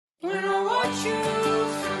watch you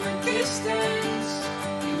from a distance,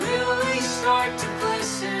 you really start to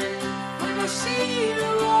glisten. When I see you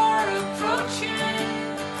are approaching,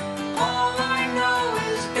 all I know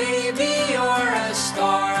is, baby, you're a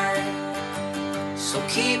star. So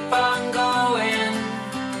keep on going,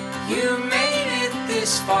 you made it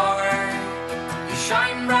this far. You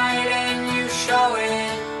shine bright and you show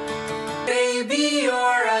it, baby,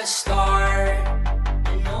 you're a star.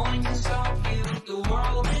 And no one can stop you, the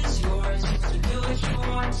world is yours. So do what you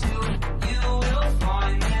want to, you will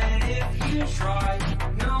find that if you try,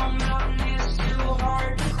 no mountain is too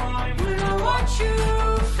hard to climb. When I watch you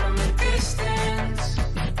from a distance,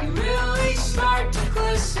 you really start to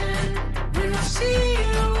glisten. When I see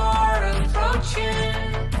you are approaching,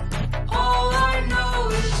 all I know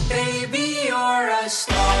is, baby, you're a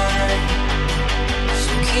star.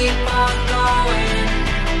 So keep on going,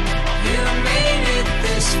 you made it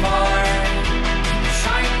this far. You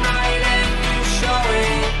shine bright and you show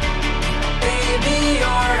it, baby,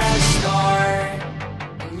 you're a star.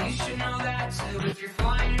 And you should know that too. If you're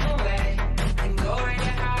flying away, then go where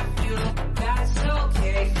you have to, that's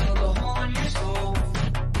okay. Feel the hole in your soul,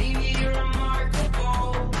 baby, you're remarkable.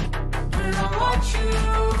 When I watch you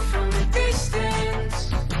from a distance,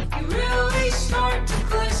 you really start to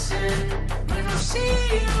glisten. When I see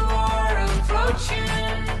you are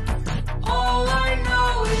approaching, all I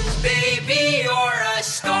know is, baby, you're a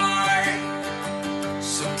star.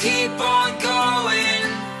 So keep on going,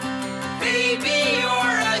 baby,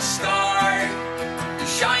 you're a star. You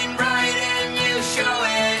shine bright and you show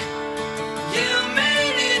it, you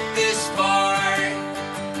made it this far.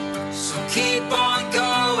 So keep on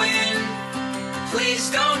going, please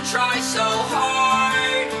don't try so